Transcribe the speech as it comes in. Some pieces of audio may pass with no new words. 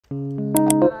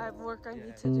work I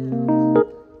need to do.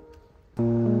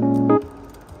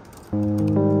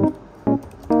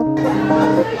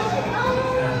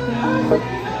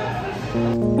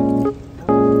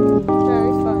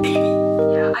 Very fun.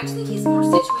 Yeah, I just think he's more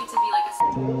situated to be like a...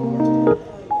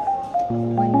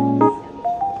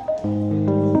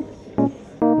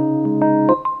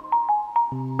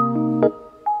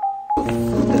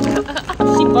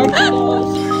 She barked at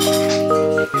us.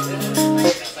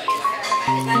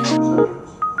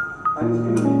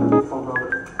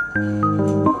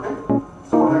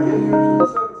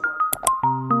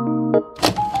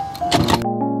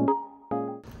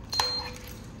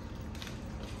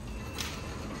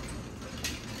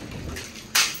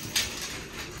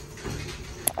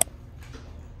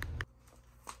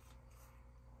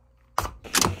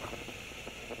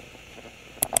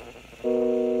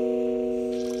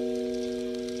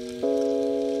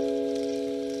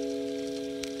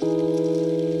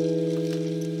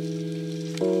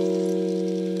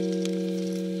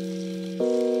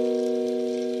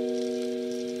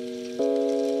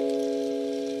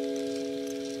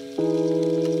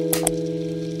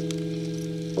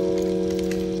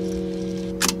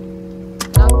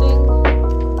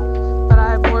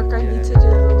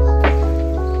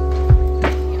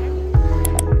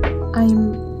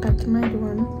 I'm back in my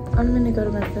dorm. I'm gonna go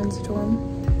to my friend's dorm.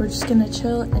 We're just gonna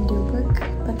chill and do work,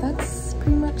 but that's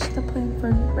pretty much the plan for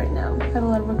right now. I have a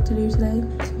lot of work to do today,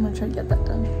 so I'm gonna try to get that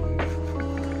done.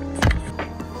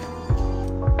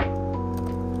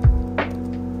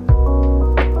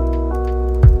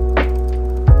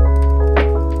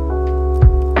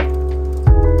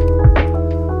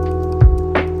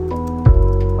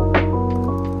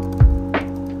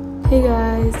 Hey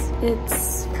guys,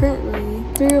 it's currently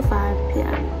 3:05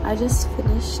 p.m. I just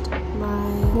finished my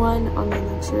one online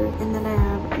lecture and then I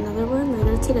have another one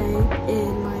later today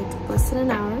in like less than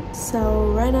an hour.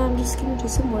 So right now I'm just gonna do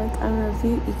some work. I'm gonna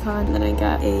review econ and then I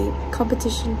got a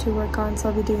competition to work on, so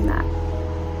I'll be doing that.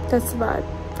 That's about it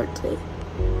for today.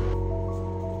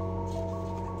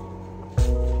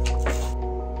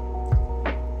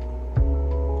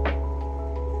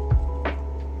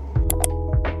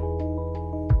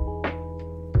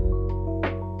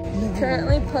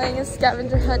 Currently playing a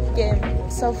scavenger hunt game.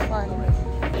 So fun.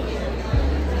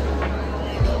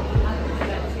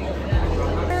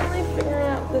 Currently figuring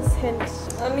out this hint.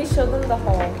 Let me show them the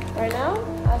haul. Right now,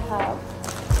 I have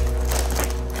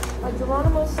a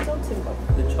Geronimo Stilton book.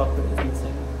 The chocolate is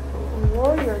missing.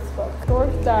 Warriors book.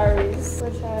 Dork Diaries,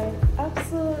 which I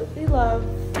absolutely love.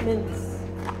 Mints.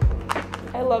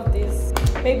 I love these.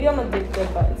 Maybe on a big good,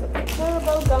 but it's okay.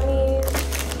 Haribo gummies.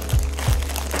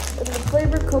 And the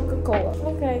flavor Coca-Cola.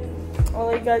 Okay, I'll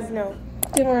let you guys know.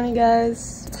 Good morning,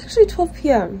 guys. It's actually 12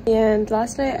 p.m. and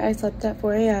last night I slept at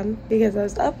 4 a.m. because I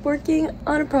was up working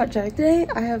on a project. Today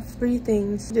I have 3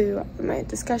 things to do. My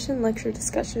lecture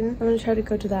discussion. I'm gonna try to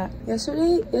go to that.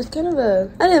 Yesterday it was kind of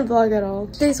I didn't vlog at all.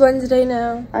 Today's Wednesday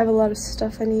now. I have a lot of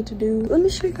stuff I need to do. Let me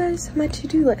show you guys my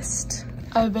to-do list.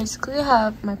 I basically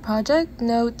have my project,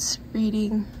 notes,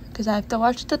 reading, because I have to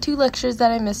watch the 2 lectures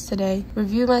that I missed today,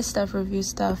 review my stuff,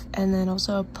 and then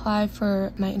also apply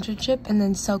for my internship and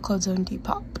then sell clothes on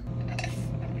Depop.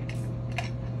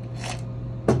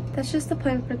 That's just the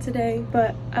plan for today,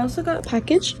 but I also got a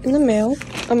package in the mail.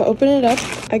 I'm gonna open it up.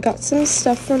 I got some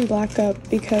stuff from Black Up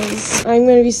because I'm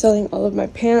gonna be selling all of my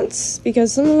pants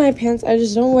because some of my pants I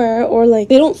just don't wear or like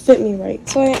they don't fit me right.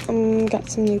 So I got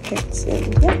some new pants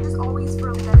and yeah. Just always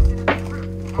for the benefit of the group.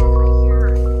 And I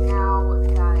hear now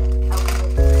that I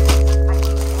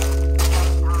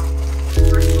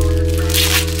first of all, his friends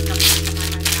stuff behind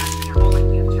my back. They're all like,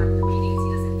 we have chapter meetings. He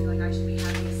doesn't feel like I should be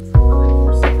having this. Like,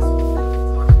 forcing this whole thing to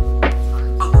talk about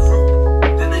all the time.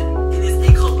 Then it is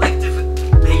a collective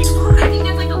baseline. I think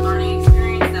that's like a learning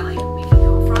experience that like we can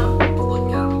go from. Look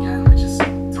at them again, which is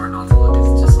it's hard not to look.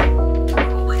 It's just like,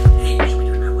 hey, should we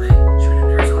do it in LA? Should we do it in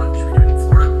Arizona? Should we do it in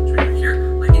Florida? Should we do it here?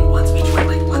 Like in one speech.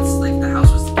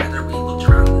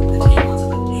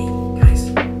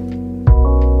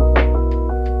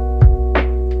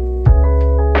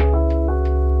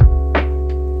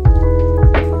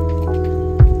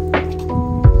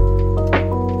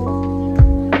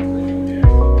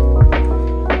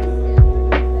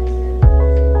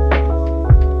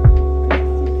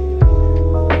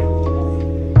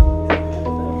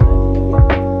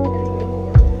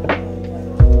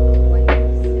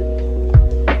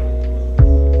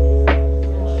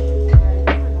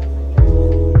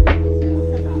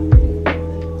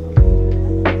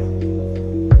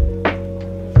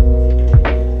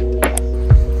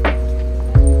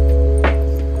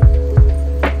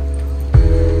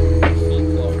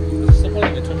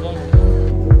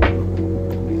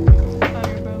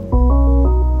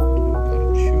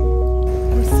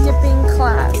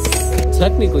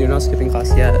 technically, you're not skipping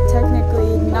class yet.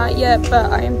 Technically, not yet,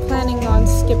 but I am planning on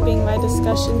skipping my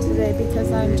discussion today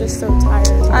because I'm just so tired.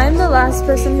 I'm the last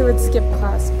person who would skip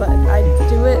class, but I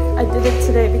did it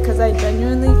today because I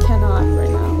genuinely cannot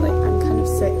right now. Like, I'm kind of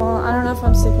sick. Well, I don't know if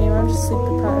I'm sick anymore. I'm just sleep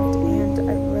deprived and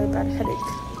I have a really bad headache.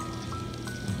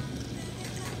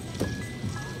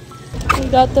 We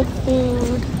got the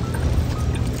food.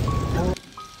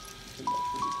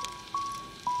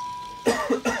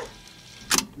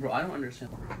 Bro, I don't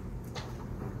understand.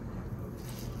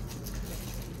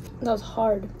 That was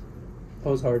hard. That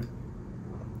was hard.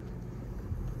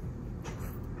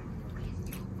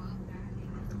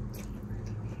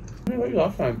 How many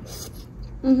last time?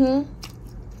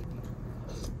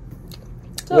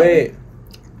 So, Wait,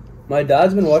 my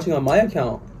dad's been watching on my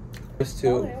account. This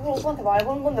too. 일부러 오빠한테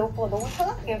말거는 건데 오빠가 너무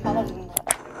차갑게 받아주는 거야.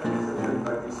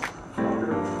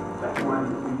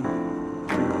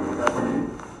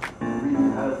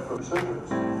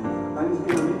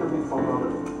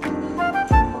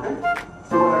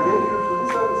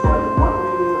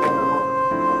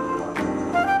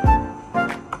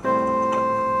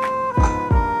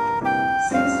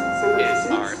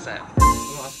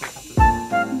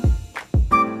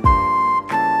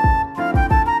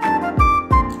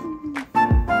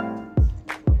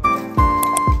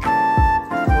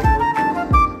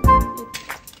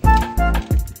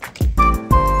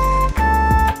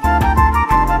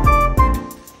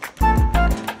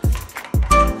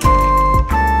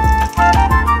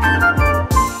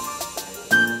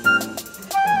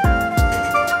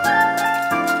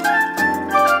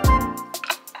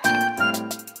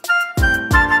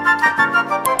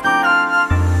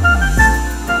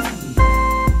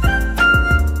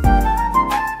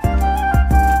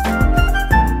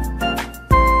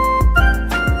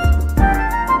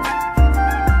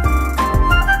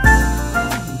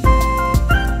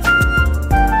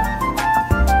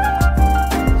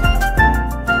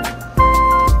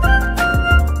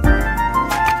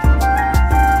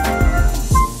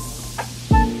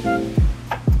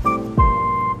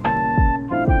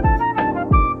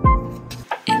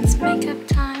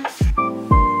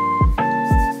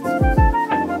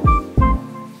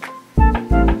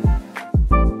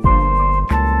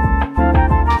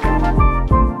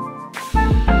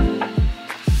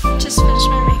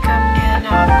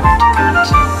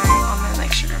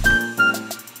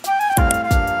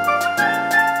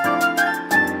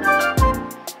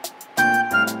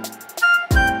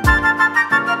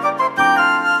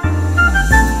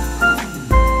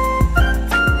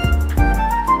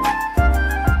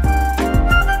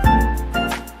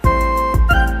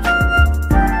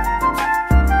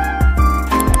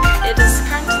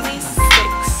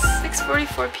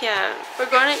 We're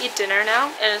going to eat dinner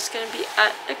now, and it's going to be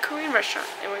at a Korean restaurant,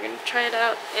 and we're going to try it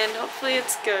out, and hopefully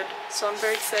it's good. So I'm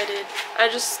very excited. I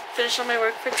just finished all my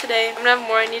work for today. I'm going to have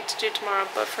more I need to do tomorrow,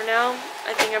 but for now,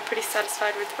 I think I'm pretty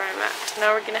satisfied with where I'm at.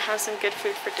 Now we're going to have some good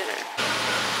food for dinner.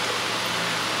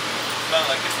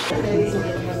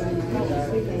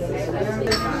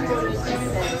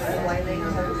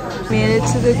 Made it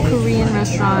to the Korean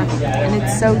restaurant, and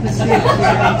it's so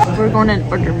cute. We're going to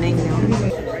order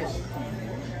naengmyeon.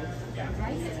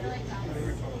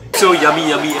 So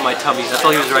yummy in my tummy. That's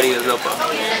all he was writing in his notebook.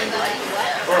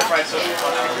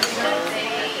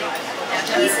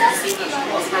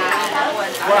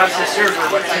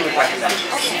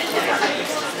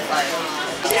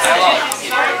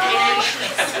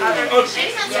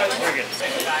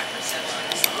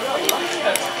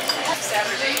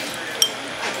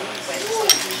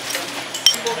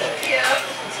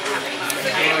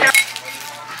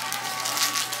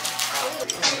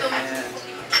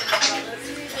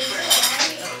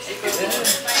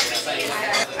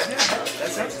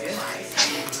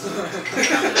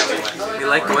 He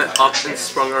like went up and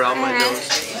sprung around my nose.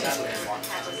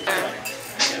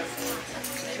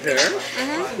 There?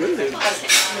 Really?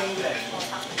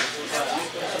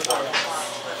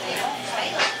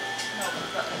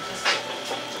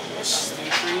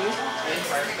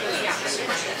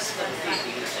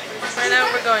 Right now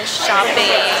we're going shopping.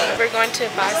 We're going to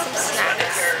buy some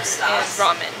snacks and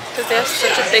ramen because they have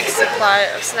such a big supply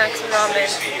of snacks and ramen,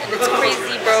 and it's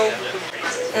crazy, bro.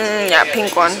 Yeah,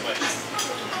 pink one.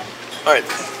 Alright.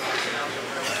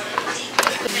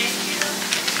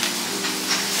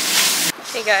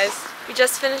 Hey guys, we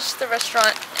just finished the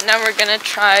restaurant and now we're gonna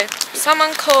try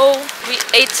𝐥𝐸. We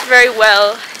ate very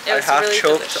well. It was really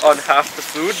delicious. choked on half the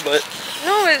food, but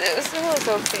no, it was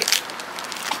okay.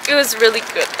 It was really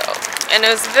good though, and it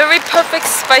was very perfect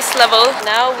spice level.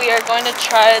 Now we are going to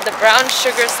try the brown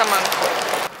sugar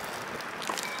𝐥𝐸.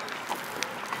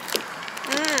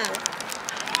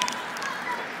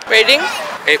 Rating?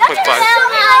 8.5. It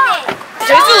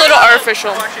tastes a little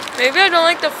artificial. Maybe I don't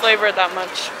like the flavor that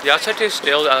much. The outside tastes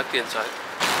stale, I like the inside.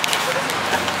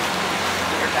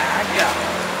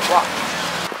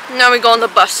 Now we go on the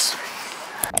bus.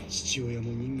 父親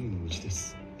も任務のうちで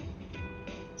す。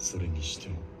それにして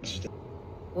も時代。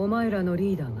お前らの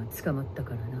リーダーが捕まった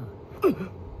からな。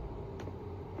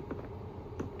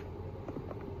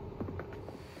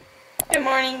Good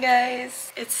morning,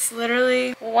 guys. It's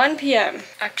literally 1 p.m.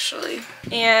 actually,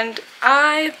 and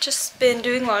I've just been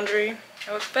doing laundry.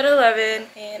 I woke up at 11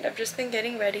 and I've just been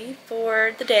getting ready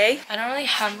for the day. I don't really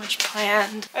have much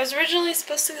planned. I was originally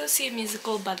supposed to go see a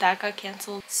musical, but that got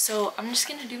canceled. So I'm just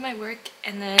gonna do my work,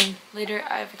 and then later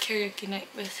I have a karaoke night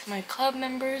with my club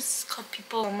members, club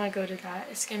people. I'm gonna go to that.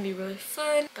 It's gonna be really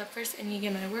fun. But first I need to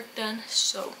get my work done,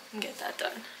 so I can get that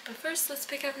done. But first, let's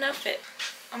pick out an outfit.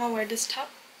 I'm gonna wear this top.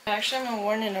 Actually, I haven't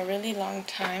worn it in a really long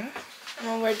time. I'm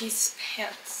gonna wear these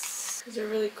pants because they're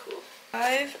really cool.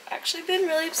 I've actually been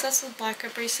really obsessed with Black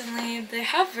Rip recently. They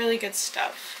have really good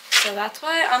stuff, so that's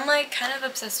why I'm like kind of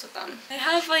obsessed with them. They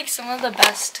have like some of the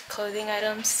best clothing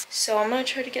items, so I'm gonna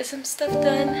try to get some stuff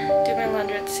done, do my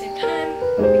laundry at the same time.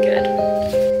 It'll be good.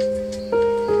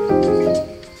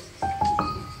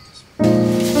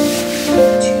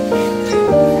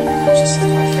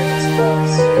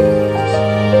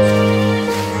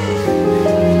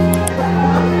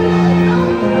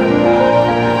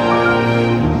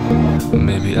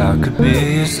 I could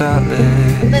be solid.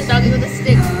 The doggy with a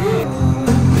stick.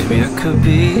 Maybe I could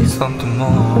be something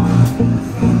more.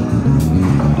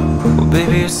 Well,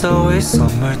 baby, it's always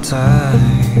summertime.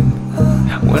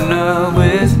 When I'm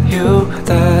with you,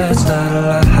 that's not a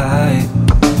lie.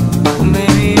 Well,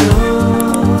 maybe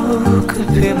you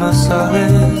could be my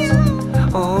solace.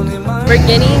 Only my. We're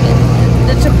getting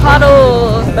the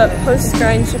Chipotle, the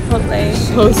post-grind Chipotle.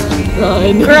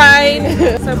 Post-grind.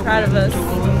 So proud of us.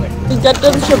 We got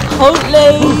them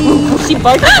Chipotle. She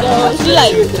barking though. She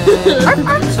like,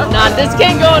 nah, this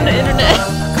can't go on the internet.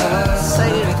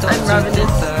 Excited. I'm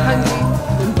ravenous. Hungry.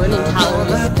 I'm burning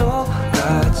calories.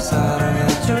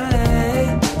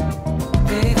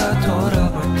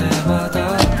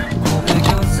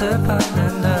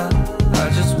 I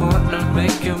just wanna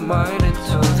make your mind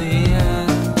into